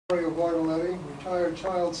Bartoletti, retired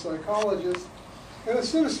child psychologist, and a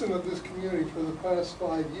citizen of this community for the past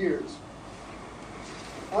 5 years.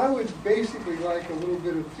 I would basically like a little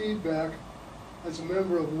bit of feedback as a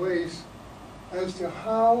member of WACE as to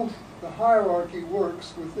how the hierarchy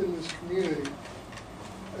works within this community.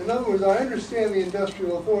 In other words, I understand the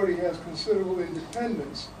industrial authority has considerable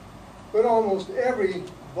independence, but almost every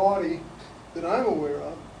body that I'm aware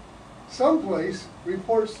of, someplace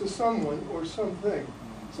reports to someone or something.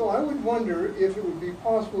 So I would wonder if it would be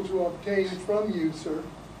possible to obtain from you, sir,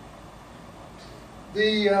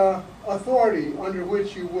 the authority under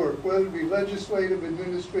which you work, whether it be legislative,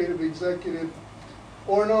 administrative, executive,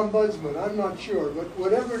 or an ombudsman. I'm not sure, but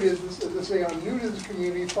whatever it is, as I say, I'm new to this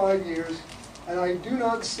community, 5 years, and I do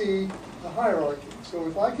not see the hierarchy. So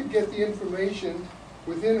if I could get the information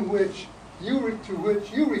within which to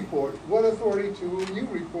which you report, what authority to whom you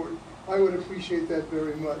report, I would appreciate that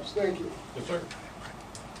very much. Thank you. Yes, sir.